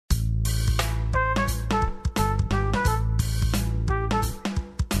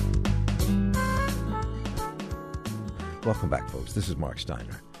Welcome back, folks. This is Mark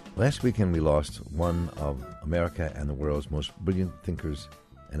Steiner. Last weekend, we lost one of America and the world's most brilliant thinkers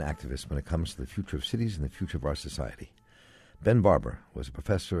and activists when it comes to the future of cities and the future of our society. Ben Barber was a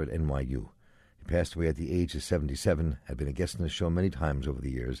professor at NYU. He passed away at the age of 77, had been a guest on the show many times over the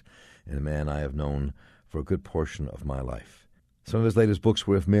years, and a man I have known for a good portion of my life. Some of his latest books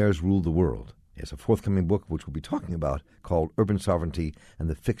were If Mayors Ruled the World. He has a forthcoming book, which we'll be talking about, called Urban Sovereignty and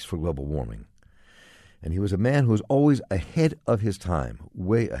the Fix for Global Warming. And he was a man who was always ahead of his time,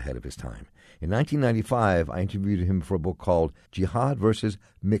 way ahead of his time. In 1995, I interviewed him for a book called Jihad versus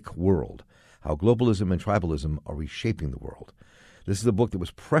McWorld, How Globalism and Tribalism Are Reshaping the World. This is a book that was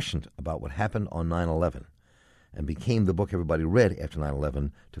prescient about what happened on 9/11 and became the book everybody read after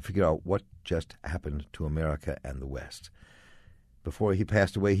 9/11 to figure out what just happened to America and the West. Before he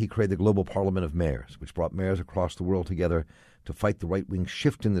passed away, he created the Global Parliament of Mayors, which brought mayors across the world together to fight the right-wing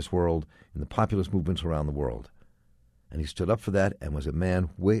shift in this world and the populist movements around the world. And he stood up for that and was a man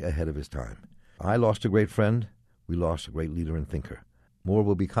way ahead of his time. I lost a great friend. We lost a great leader and thinker. More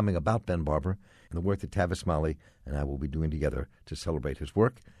will be coming about Ben Barber and the work that Tavis Smiley and I will be doing together to celebrate his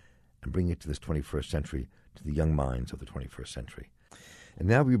work and bring it to this 21st century, to the young minds of the 21st century. And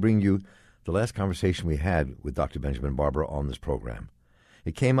now we bring you the last conversation we had with Dr. Benjamin Barber on this program.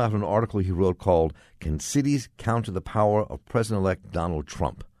 It came out of an article he wrote called Can Cities Counter the Power of President-elect Donald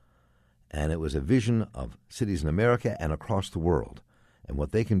Trump? And it was a vision of cities in America and across the world and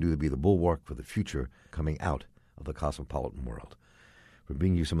what they can do to be the bulwark for the future coming out of the cosmopolitan world. We're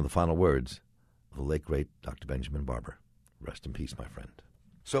bringing you some of the final words of the late, great Dr. Benjamin Barber. Rest in peace, my friend.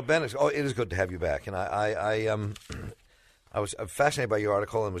 So, Ben, it is good to have you back. And I was fascinated by your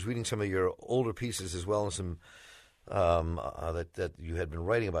article and was reading some of your older pieces as well, and some that you had been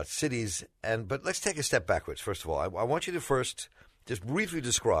writing about cities. But let's take a step backwards. First of all, I want you to first just briefly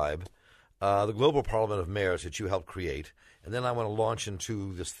describe the Global Parliament of Mayors that you helped create, and then I want to launch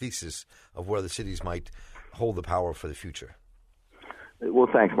into this thesis of where the cities might hold the power for the future. Well,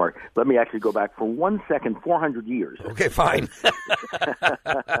 thanks, Mark. Let me actually go back for 1 second, 400 years. Okay, fine.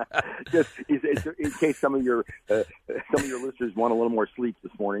 Just in case some of your listeners want a little more sleep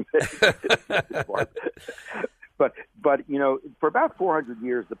this morning. But you know, for about 400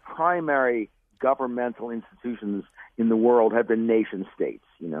 years, the primary governmental institutions in the world have been nation states.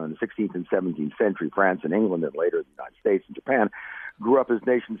 You know, in the 16th and 17th century, France and England, and later the United States and Japan grew up as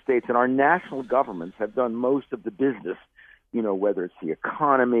nation states, and our national governments have done most of the business. You know, whether it's the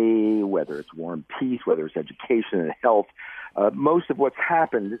economy, whether it's war and peace, whether it's education and health, most of what's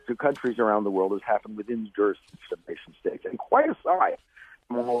happened to countries around the world has happened within the jurisdiction of nation states. And quite aside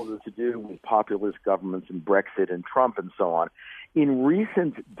from all of the to do with populist governments and Brexit and Trump and so on, in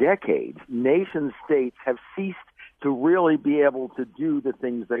recent decades, nation states have ceased to really be able to do the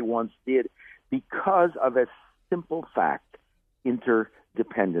things they once did because of a simple fact: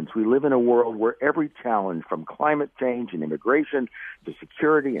 interdependence. We live in a world where every challenge, from climate change and immigration to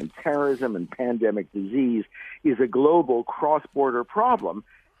security and terrorism and pandemic disease, is a global cross-border problem,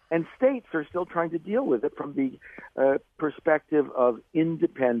 and states are still trying to deal with it from the perspective of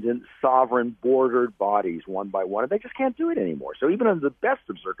independent, sovereign, bordered bodies one by one, and they just can't do it anymore. So even under the best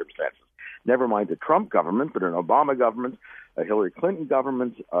of circumstances, never mind the Trump government, but an Obama government, a Hillary Clinton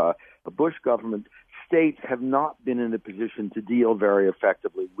government, a Bush government, states have not been in a position to deal very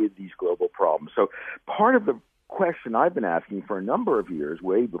effectively with these global problems. So part of the question I've been asking for a number of years,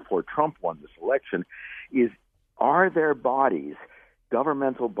 way before Trump won this election, is are there bodies,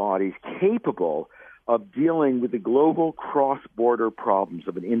 governmental bodies, capable of dealing with the global cross-border problems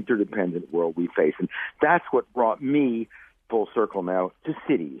of an interdependent world we face? And that's what brought me full circle now to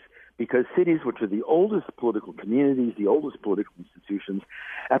cities. Because cities, which are the oldest political communities, the oldest political institutions,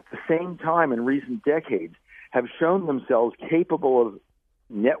 at the same time in recent decades have shown themselves capable of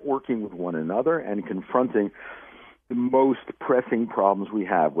networking with one another and confronting the most pressing problems we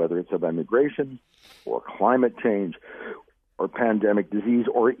have, whether it's of immigration or climate change or pandemic disease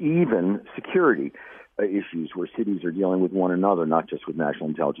or even security issues, where cities are dealing with one another, not just with national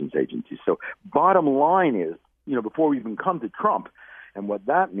intelligence agencies. So bottom line is, you know, before we even come to Trump, and what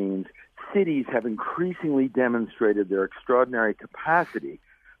that means, cities have increasingly demonstrated their extraordinary capacity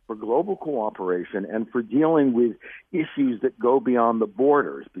for global cooperation and for dealing with issues that go beyond the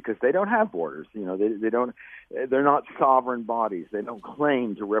borders, because they don't have borders. You know, they're not sovereign bodies. They don't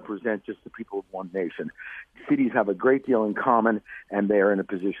claim to represent just the people of one nation. Cities have a great deal in common, and they are in a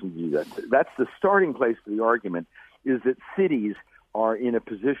position to do that. That's the starting place for the argument, is that cities are in a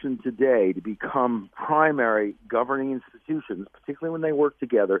position today to become primary governing institutions, particularly when they work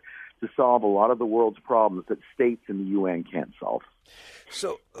together to solve a lot of the world's problems that states and the UN can't solve.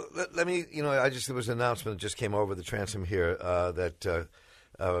 So let me, there was an announcement that just came over the transom here that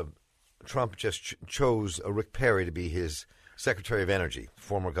Trump just chose Rick Perry to be his Secretary of Energy,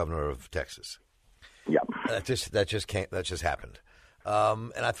 former governor of Texas. Yeah, that just happened.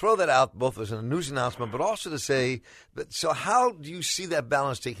 And I throw that out both as a news announcement, but also to say, so how do you see that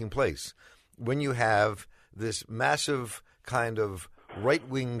balance taking place when you have this massive kind of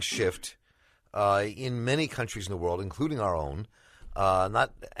right-wing shift in many countries in the world, including our own,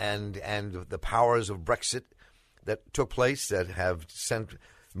 and the powers of Brexit that took place that have sent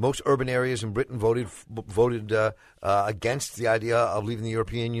most urban areas in Britain voted against the idea of leaving the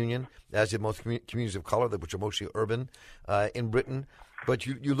European Union, as did most communities of color, which are mostly urban in Britain. But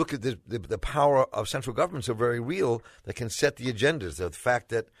you look at the power of central governments are very real that can set the agendas. The fact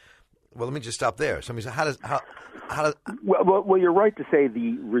that, well, let me just stop there. Somebody said, how does Well, you're right to say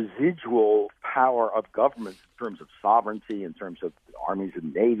the residual power of governments in terms of sovereignty, in terms of armies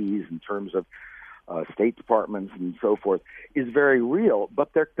and navies, in terms of State departments and so forth is very real,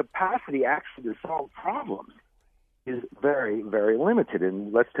 but their capacity actually to solve problems is very, very limited.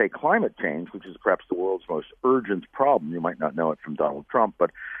 And let's take climate change, which is perhaps the world's most urgent problem. You might not know it from Donald Trump,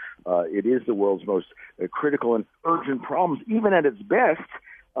 but it is the world's most critical and urgent problems. Even at its best,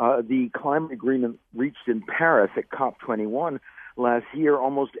 the climate agreement reached in Paris at COP21 last year,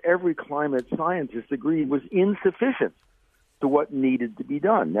 almost every climate scientist agreed was insufficient to what needed to be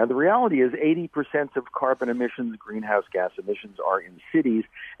done. Now, the reality is 80% of carbon emissions, greenhouse gas emissions, are in cities,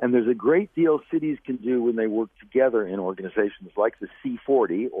 and there's a great deal cities can do when they work together in organizations like the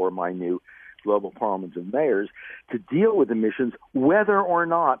C40, or my new Global Parliament of Mayors, to deal with emissions, whether or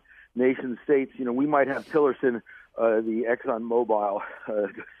not nation states, we might have Tillerson, the ExxonMobil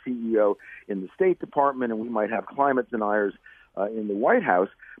CEO in the State Department, and we might have climate deniers in the White House,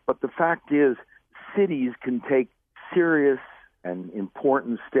 but the fact is cities can take serious and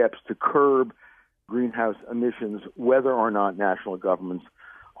important steps to curb greenhouse emissions, whether or not national governments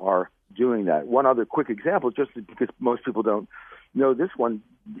are doing that. One other quick example, just because most people don't know this one,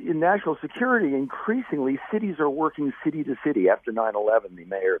 in national security, increasingly cities are working city to city. After 9/11, the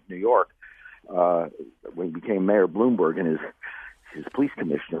mayor of New York, when he became Mayor Bloomberg and his police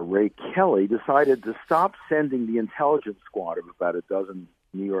commissioner, Ray Kelly, decided to stop sending the intelligence squad of about a dozen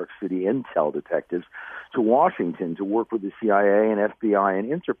New York City intel detectives to Washington to work with the CIA and FBI and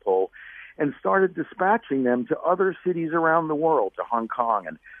Interpol, and started dispatching them to other cities around the world, to Hong Kong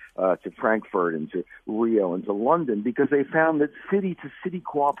and to Frankfurt and to Rio and to London, because they found that city-to-city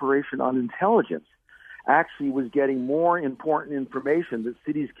cooperation on intelligence actually was getting more important information that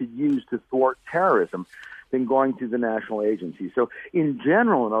cities could use to thwart terrorism than going to the national agencies. So in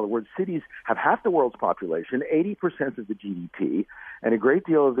general, in other words, cities have half the world's population, 80% of the GDP, and a great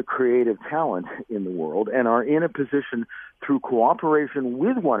deal of the creative talent in the world, and are in a position through cooperation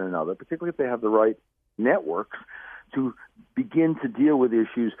with one another, particularly if they have the right networks, to begin to deal with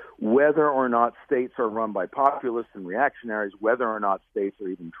issues, whether or not states are run by populists and reactionaries, whether or not states are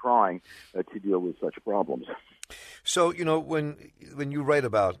even trying to deal with such problems. So, when you write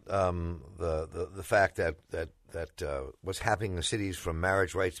about the fact that what's happening in the cities, from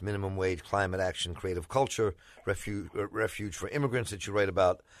marriage rights, minimum wage, climate action, creative culture, refuge for immigrants that you write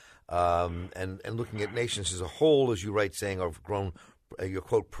about, and looking at nations as a whole, as you write, saying have grown, you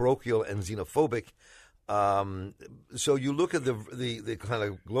quote, parochial and xenophobic. So you look at the kind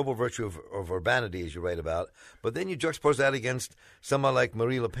of global virtue of urbanity, as you write about, but then you juxtapose that against someone like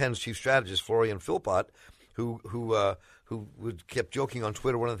Marie Le Pen's chief strategist, Florian Philpott, who kept joking on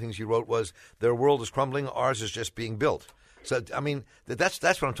Twitter. One of the things he wrote was, "Their world is crumbling, ours is just being built." So I mean, that's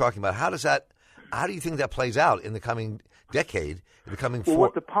what I'm talking about. How do you think that plays out in the coming decade? In the coming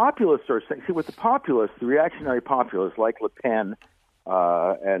what the populists are saying. See, what the populists, the reactionary populists, like Le Pen.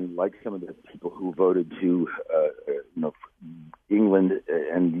 And like some of the people who voted to, England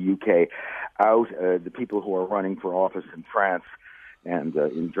and the UK out, the people who are running for office in France and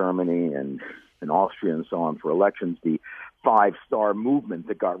in Germany and in Austria and so on for elections, the five-star movement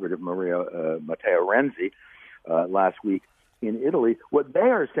that got rid of Matteo Renzi last week in Italy, what they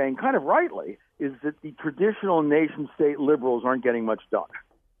are saying, kind of rightly, is that the traditional nation-state liberals aren't getting much done.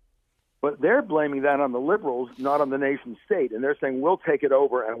 But they're blaming that on the liberals, not on the nation state, and they're saying we'll take it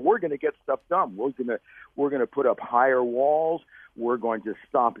over and we're going to get stuff done. We're going to put up higher walls. We're going to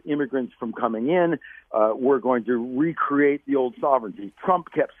stop immigrants from coming in. We're going to recreate the old sovereignty.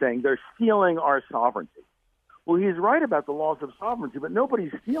 Trump kept saying they're stealing our sovereignty. Well, he's right about the loss of sovereignty, but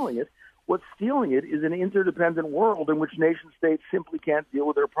nobody's stealing it. What's stealing it is an interdependent world in which nation states simply can't deal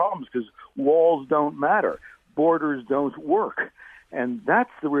with their problems because walls don't matter, borders don't work, and that's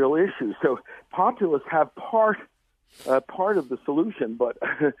the real issue. So populists have part of the solution, but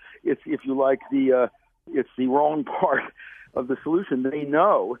it's, if you like, it's the wrong part of the solution. They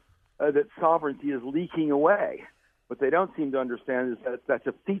know that sovereignty is leaking away. What they don't seem to understand is that that's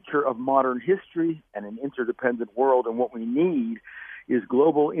a feature of modern history and an interdependent world, and what we need is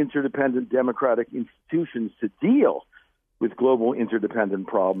global interdependent democratic institutions to deal with global interdependent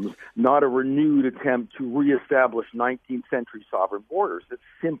problems, not a renewed attempt to reestablish 19th century sovereign borders. That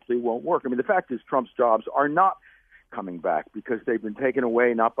simply won't work. I mean, the fact is Trump's jobs are not coming back because they've been taken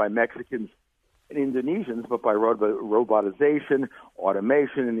away not by Mexicans and Indonesians, but by robotization,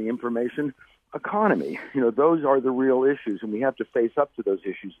 automation, and the information economy. Those are the real issues, and we have to face up to those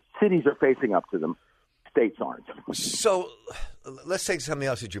issues. Cities are facing up to them. States aren't. So let's take something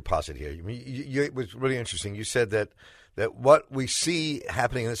else that you posit here. It was really interesting. You said that what we see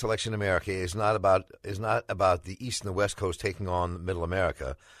happening in this election in America is not about the East and the West Coast taking on Middle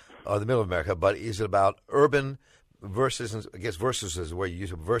America, or the Middle America, but is it about urban versus, I guess versus is where you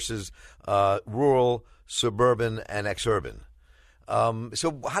use it, versus rural, suburban, and exurban.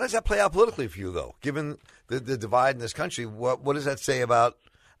 So how does that play out politically for you, though? Given the divide in this country, what does that say about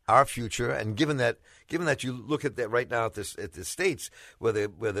our future? And given that you look at that right now at the states where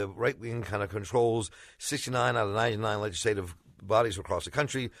the right wing kind of controls 69 out of 99 legislative bodies across the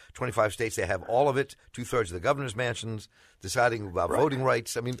country, 25 states, they have all of it, 2/3 of the governor's mansions deciding about voting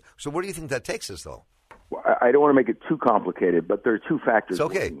rights. I mean, so where do you think that takes us, though? Well, I don't want to make it too complicated, but there are two factors. It's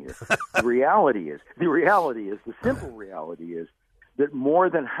okay. Here. The simple reality is that more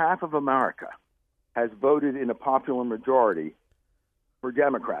than half of America has voted in a popular majority for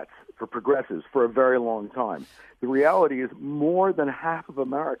Democrats, for progressives, for a very long time. The reality is more than half of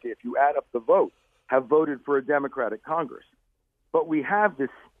America, if you add up the vote, have voted for a Democratic Congress. But we have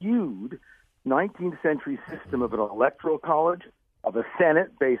this skewed 19th century system of an electoral college, of a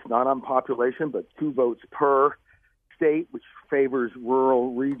Senate based not on population, but 2 votes per state, which favors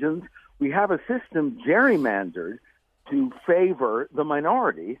rural regions. We have a system gerrymandered to favor the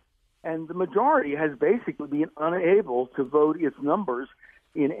minority, and the majority has basically been unable to vote its numbers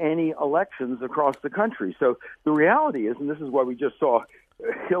in any elections across the country. So the reality is, and this is why we just saw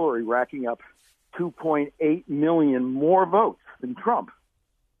Hillary racking up 2.8 million more votes than Trump,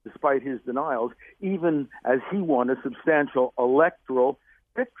 despite his denials, even as he won a substantial electoral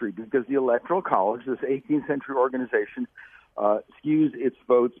victory, because the Electoral College, this 18th century organization, skews its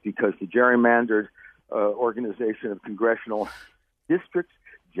votes because the gerrymandered organization of congressional districts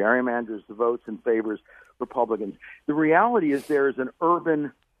gerrymanders the votes and favors Republicans. The reality is there is an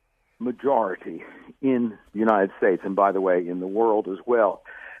urban majority in the United States, and by the way, in the world as well,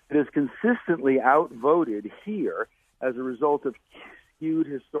 that is consistently outvoted here as a result of skewed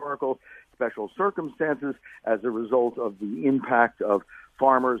historical special circumstances, as a result of the impact of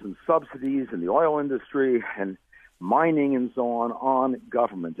farmers and subsidies in the oil industry and mining and so on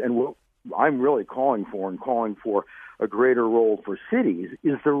government. And what I'm really calling for a greater role for cities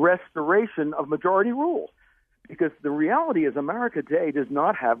is the restoration of majority rule. Because the reality is America today does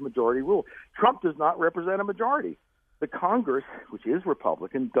not have majority rule. Trump does not represent a majority. The Congress, which is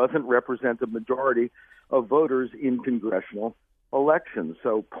Republican, doesn't represent a majority of voters in congressional elections.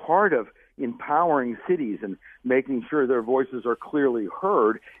 So part of empowering cities and making sure their voices are clearly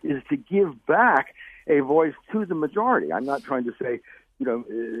heard is to give back a voice to the majority. I'm not trying to say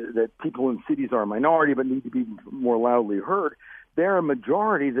that people in cities are a minority but need to be more loudly heard. They're a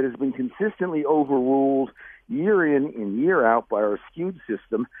majority that has been consistently overruled year in and year out by our skewed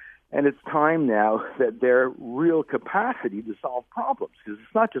system, and it's time now that their real capacity to solve problems, because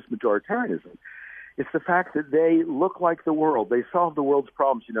it's not just majoritarianism, it's the fact that they look like the world. They solve the world's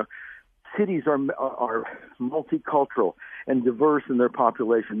problems. Cities are multicultural and diverse in their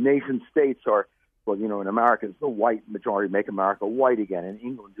population. Nation states are, in America, it's the white majority, make America white again. In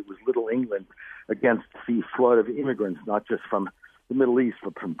England, it was Little England against the flood of immigrants, not just from the Middle East,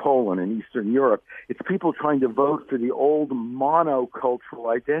 but from Poland and Eastern Europe. It's people trying to vote for the old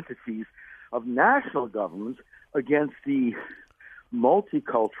monocultural identities of national governments against the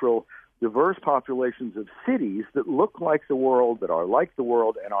multicultural, diverse populations of cities that look like the world, that are like the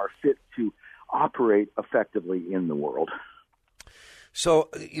world, and are fit to operate effectively in the world. So,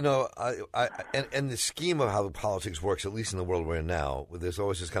 and the scheme of how politics works, at least in the world we're in now, there's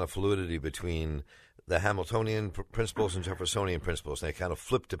always this kind of fluidity between the Hamiltonian principles and Jeffersonian principles. And they kind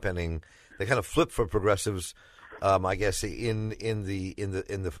of flip for progressives. I guess in the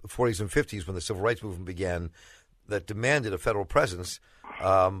 40s and 50s when the civil rights movement began, that demanded a federal presence,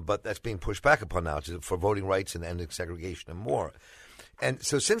 but that's being pushed back upon now for voting rights and ending segregation and more. And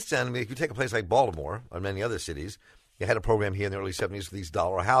so since then, I mean, if you take a place like Baltimore or many other cities, you had a program here in the early 70s for these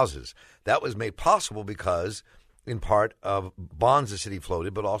dollar houses. That was made possible because, in part, of bonds the city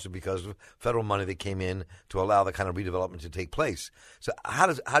floated, but also because of federal money that came in to allow the kind of redevelopment to take place. So how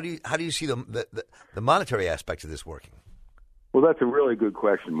do you see the monetary aspect of this working? Well, that's a really good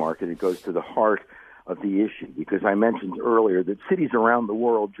question, Mark, and it goes to the heart of the issue, because I mentioned earlier that cities around the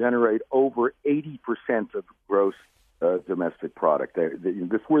world generate over 80% of gross domestic product.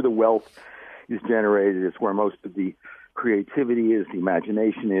 That's where the wealth is generated. It's where most of the creativity is, the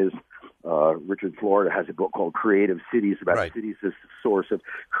imagination is. Richard Florida has a book called Creative Cities about cities as the source of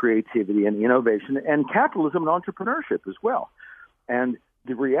creativity and innovation and capitalism and entrepreneurship as well. And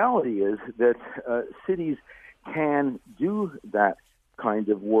the reality is that cities can do that kind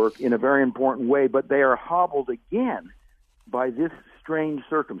of work in a very important way, but they are hobbled again by this strange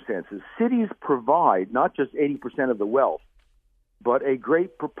circumstances. Cities provide not just 80% of the wealth, but a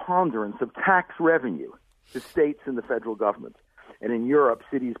great preponderance of tax revenue to states and the federal government. And in Europe,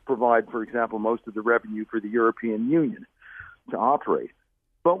 cities provide, for example, most of the revenue for the European Union to operate.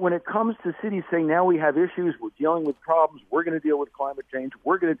 But when it comes to cities saying, now we have issues, we're dealing with problems, we're going to deal with climate change,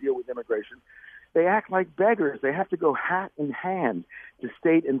 we're going to deal with immigration, they act like beggars. They have to go hat in hand to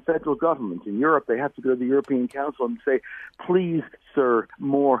state and federal governments. In Europe, they have to go to the European Council and say, please, sir,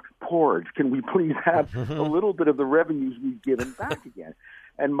 more porridge. Can we please have a little bit of the revenues we've given back again?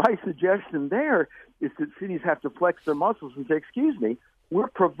 And my suggestion there is that cities have to flex their muscles and say, excuse me, we're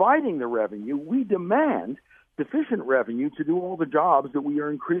providing the revenue. We demand sufficient revenue to do all the jobs that we are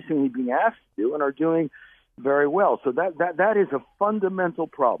increasingly being asked to do and are doing very well. So that is a fundamental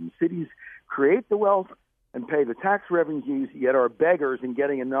problem. Cities create the wealth and pay the tax revenues, yet are beggars in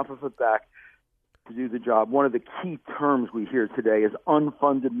getting enough of it back to do the job. One of the key terms we hear today is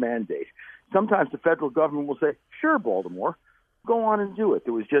unfunded mandate. Sometimes the federal government will say, sure, Baltimore, go on and do it.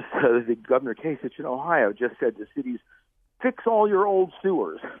 There was just the Governor Kasich in Ohio just said to cities, fix all your old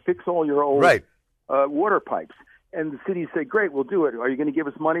sewers, fix all your old water pipes. And the cities say, great, we'll do it. Are you going to give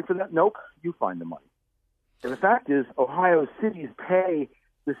us money for that? Nope, you find the money. And the fact is, Ohio cities pay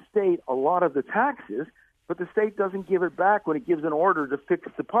the state a lot of the taxes, but the state doesn't give it back when it gives an order to fix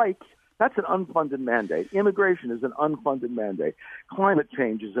the pipes. That's an unfunded mandate. Immigration is an unfunded mandate. Climate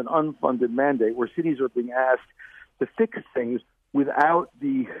change is an unfunded mandate where cities are being asked to fix things without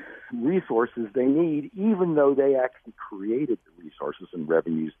the resources they need, even though they actually created the resources and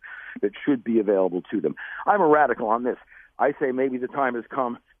revenues that should be available to them. I'm a radical on this. I say maybe the time has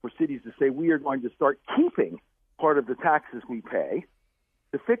come for cities to say we are going to start keeping part of the taxes we pay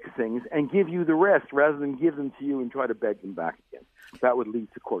to fix things and give you the rest rather than give them to you and try to beg them back again. That would lead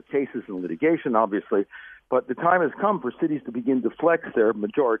to court cases and litigation, obviously. But the time has come for cities to begin to flex their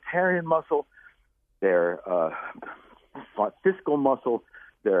majoritarian muscle, their fiscal muscle,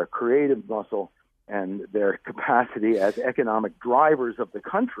 their creative muscle, and their capacity as economic drivers of the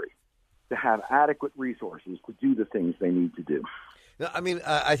country to have adequate resources to do the things they need to do. No, I mean,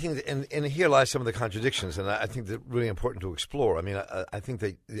 I think, and here lies some of the contradictions, and I think they're really important to explore. I mean, I think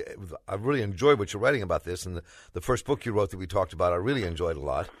that I really enjoyed what you're writing about this, and the first book you wrote that we talked about, I really enjoyed a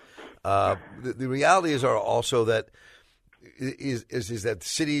lot. The reality is also that is that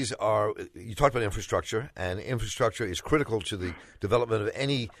cities are. You talked about infrastructure, and infrastructure is critical to the development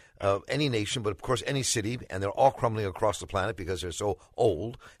of any nation, but of course any city, and they're all crumbling across the planet because they're so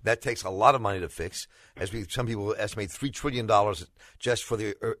old. That takes a lot of money to fix. Some people estimate $3 trillion just for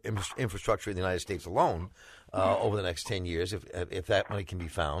the infrastructure in the United States alone over the next 10 years, if that money can be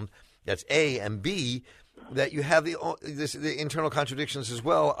found. That's A, and B, that you have the internal contradictions as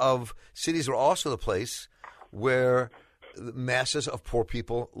well of cities are also the place where masses of poor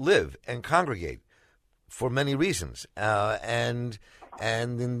people live and congregate for many reasons, and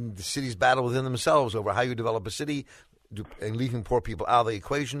then the cities battle within themselves over how you develop a city and leaving poor people out of the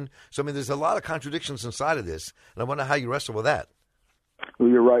equation. So, I mean, there's a lot of contradictions inside of this, and I wonder how you wrestle with that. Well,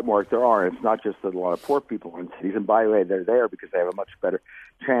 you're right, Mark. There are. It's not just that a lot of poor people in cities, and by the way, they're there because they have a much better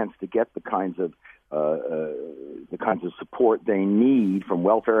chance to get the kinds of support they need from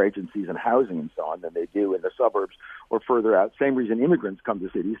welfare agencies and housing and so on than they do in the suburbs or further out. Same reason immigrants come to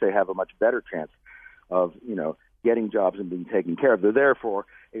cities. They have a much better chance of, getting jobs and being taken care of. They're there for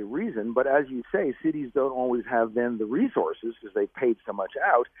a reason, but as you say, cities don't always have then the resources because they've paid so much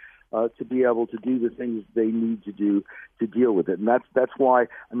out to be able to do the things they need to do to deal with it. And that's why,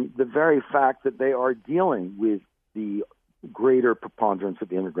 the very fact that they are dealing with the greater preponderance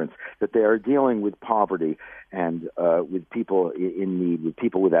of immigrants, that they are dealing with poverty and with people in need, with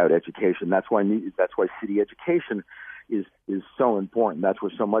people without education. That's why city education is so important. That's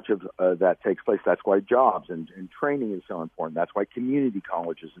where so much of that takes place. That's why jobs and training is so important. That's why community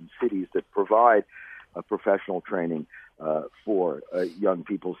colleges and cities that provide professional training for young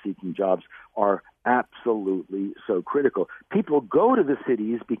people seeking jobs are absolutely so critical. People go to the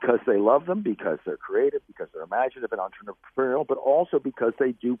cities because they love them, because they're creative, because they're imaginative and entrepreneurial, but also because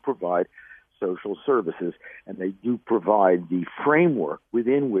they do provide social services, and they do provide the framework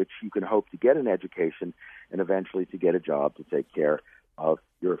within which you can hope to get an education and eventually to get a job to take care of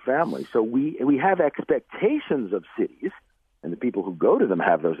your family. So we have expectations of cities, and the people who go to them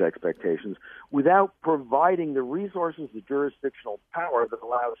have those expectations, without providing the resources, the jurisdictional power that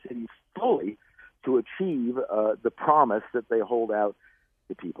allows cities fully to achieve the promise that they hold out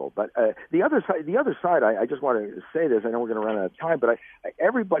to people. But the other side, I just want to say this. I know we're going to run out of time, but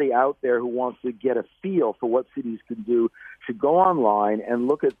everybody out there who wants to get a feel for what cities can do should go online and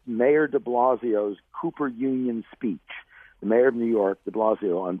look at Mayor de Blasio's Cooper Union speech. The mayor of New York, de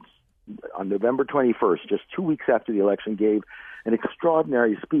Blasio, on November 21st, just 2 weeks after the election, gave an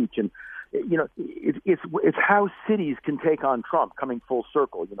extraordinary speech. And you know, it's how cities can take on Trump, coming full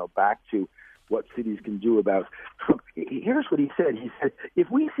circle, you know, back to what cities can do about Trump. Here's what he said. He said,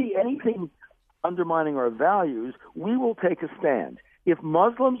 if we see anything undermining our values, we will take a stand. If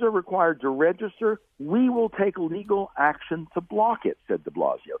Muslims are required to register, we will take legal action to block it, said de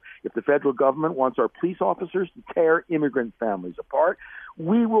Blasio. If the federal government wants our police officers to tear immigrant families apart,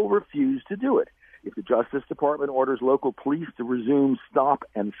 we will refuse to do it. If the Justice Department orders local police to resume stop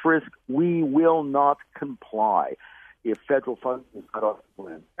and frisk, we will not comply. If federal funding is cut off to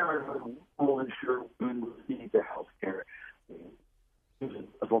Planned Parenthood, we will ensure women receive the health care as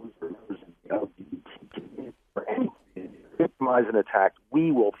long as they're members of the LGBT community or any community victimize and attacked.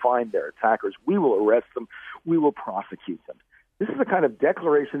 We will find their attackers. We will arrest them. We will prosecute them. This is a kind of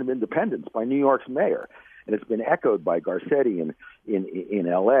declaration of independence by New York's mayor, and it's been echoed by Garcetti in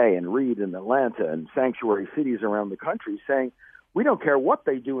L.A. and Reed in Atlanta and sanctuary cities around the country, saying, we don't care what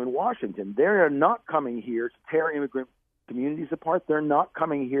they do in Washington. They are not coming here to tear immigrant communities apart. They're not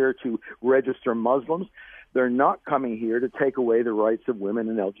coming here to register Muslims. They're not coming here to take away the rights of women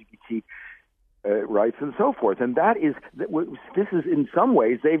and LGBT rights and so forth. And this is, in some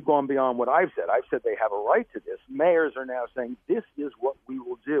ways, they've gone beyond what I've said. I've said they have a right to this. Mayors are now saying this is what we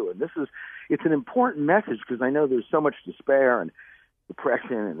will do. And it's an important message, because I know there's so much despair and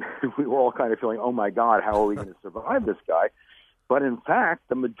depression, and we were all kind of feeling, oh my God, how are we going to survive this guy? But in fact,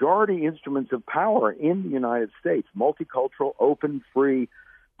 the majority instruments of power in the United States, multicultural, open, free,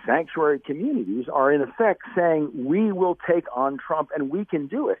 sanctuary communities, are in effect saying, we will take on Trump and we can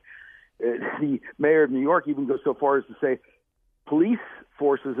do it. The mayor of New York even goes so far as to say police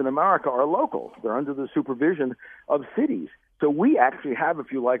forces in America are local. They're under the supervision of cities. So we actually have,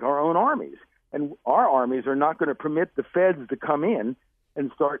 if you like, our own armies. And our armies are not going to permit the feds to come in and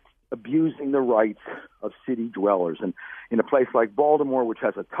start abusing the rights of city dwellers. And in a place like Baltimore, which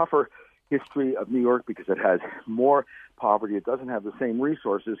has a tougher history of New York because it has more poverty, it doesn't have the same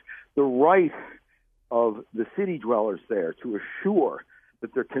resources, the right of the city dwellers there to assure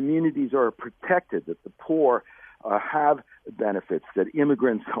that their communities are protected, that the poor have benefits, that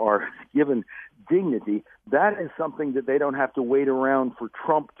immigrants are given dignity, that is something that they don't have to wait around for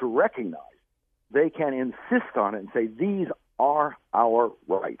Trump to recognize. They can insist on it and say, these are our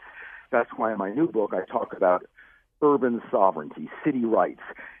rights. That's why in my new book I talk about urban sovereignty, city rights.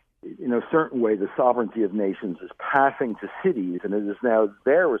 In a certain way, the sovereignty of nations is passing to cities, and it is now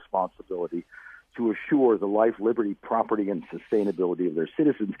their responsibility to assure the life, liberty, property, and sustainability of their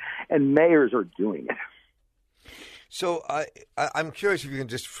citizens, and mayors are doing it. So I'm curious if you can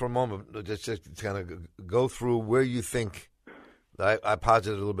just for a moment just kind of go through where you think, I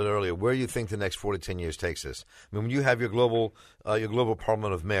posited a little bit earlier, where you think the next 4 to 10 years takes us. I mean, when you have your global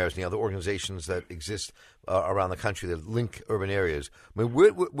parliament of mayors and the other organizations that exist around the country that link urban areas, I mean,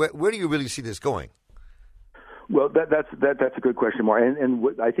 where do you really see this going? Well, that's a good question, Mark. And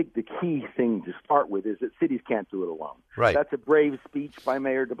what I think the key thing to start with is that cities can't do it alone. Right. That's a brave speech by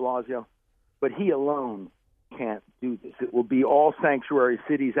Mayor de Blasio, but he alone can't do this. It will be all sanctuary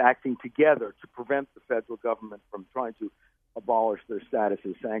cities acting together to prevent the federal government from trying to abolish their status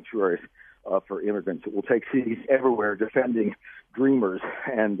as sanctuaries for immigrants. It will take cities everywhere defending dreamers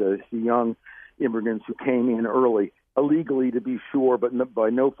and the young immigrants who came in early, illegally to be sure, but by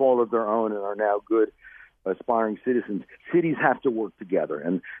no fault of their own, and are now good aspiring citizens. Cities have to work together.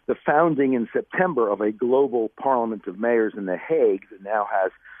 And the founding in September of a global parliament of mayors in The Hague that now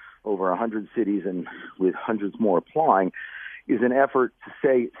has over 100 cities and with hundreds more applying, is an effort to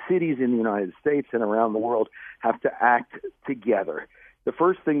say cities in the United States and around the world have to act together. The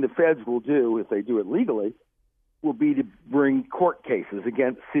first thing the feds will do, if they do it legally, will be to bring court cases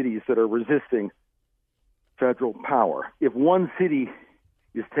against cities that are resisting federal power. If one city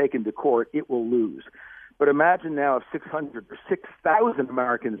is taken to court, it will lose. But imagine now if 600 or 6,000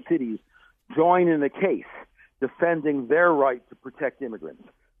 American cities join in a case defending their right to protect immigrants,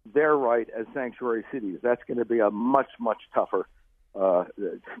 their right as sanctuary cities. That's going to be a much, much tougher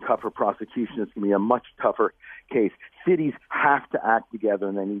prosecution. It's going to be a much tougher case. Cities have to act together,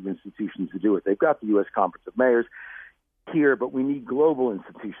 and they need institutions to do it. They've got the U.S. Conference of Mayors here, but we need global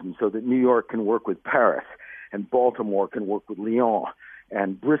institutions so that New York can work with Paris, and Baltimore can work with Lyon,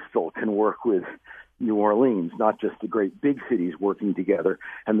 and Bristol can work with New Orleans, not just the great big cities working together.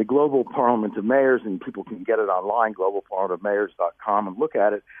 And the Global Parliament of Mayors, and people can get it online, globalparliamentofmayors.com, and look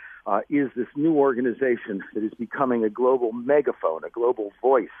at it, is this new organization that is becoming a global megaphone, a global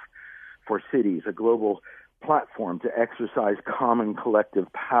voice for cities, a global platform to exercise common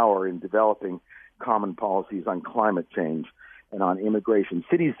collective power in developing common policies on climate change and on immigration.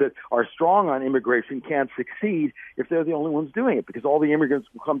 Cities that are strong on immigration can't succeed if they're the only ones doing it, because all the immigrants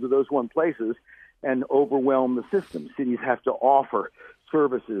will come to those one places and overwhelm the system. Cities have to offer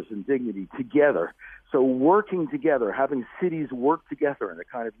services and dignity together. So working together, having cities work together in a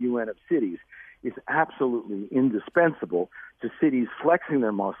kind of UN of cities, is absolutely indispensable to cities flexing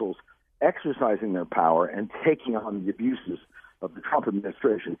their muscles, exercising their power, and taking on the abuses of the Trump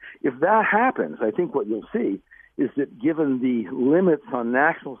administration. If that happens, I think what you'll see is that given the limits on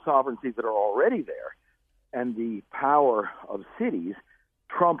national sovereignty that are already there and the power of cities,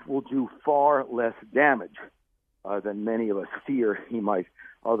 Trump will do far less damage than many of us fear he might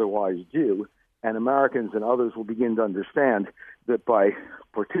otherwise do. And Americans and others will begin to understand that by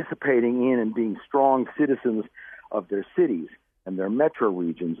participating in and being strong citizens of their cities and their metro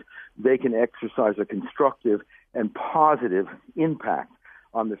regions, they can exercise a constructive and positive impact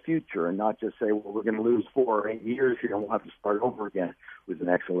on the future, and not just say, well, we're going to lose 4 or 8 years here and we'll have to start over again with the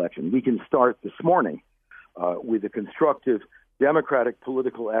next election. We can start this morning with a constructive democratic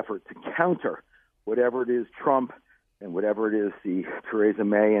political effort to counter whatever it is Trump and whatever it is the Theresa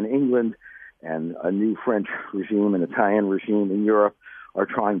May in England and a new French regime and Italian regime in Europe are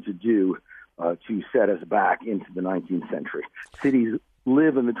trying to do to set us back into the 19th century. Cities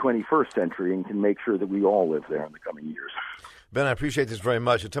live in the 21st century and can make sure that we all live there in the coming years. Ben, I appreciate this very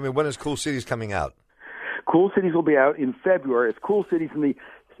much. Tell me, when is Cool Cities coming out? Cool Cities will be out in February. It's Cool Cities, and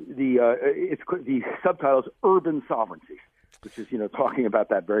the subtitle is Urban Sovereignty, which is, talking about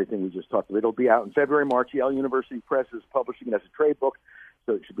that very thing we just talked about. It'll be out in February, March. Yale University Press is publishing it as a trade book,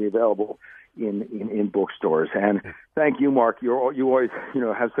 so it should be available in bookstores. And thank you, Mark. You always,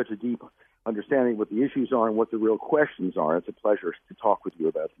 have such a deep understanding what the issues are and what the real questions are. It's a pleasure to talk with you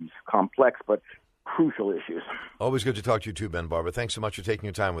about these complex but crucial issues. Always good to talk to you too, Ben Barber. Thanks so much for taking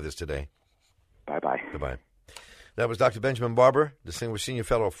your time with us today. Bye-bye. Goodbye. That was Dr. Benjamin Barber, Distinguished Senior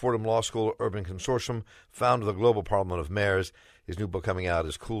Fellow of Fordham Law School Urban Consortium, founder of the Global Parliament of Mayors. His new book coming out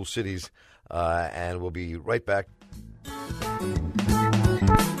is Cool Cities, and we'll be right back.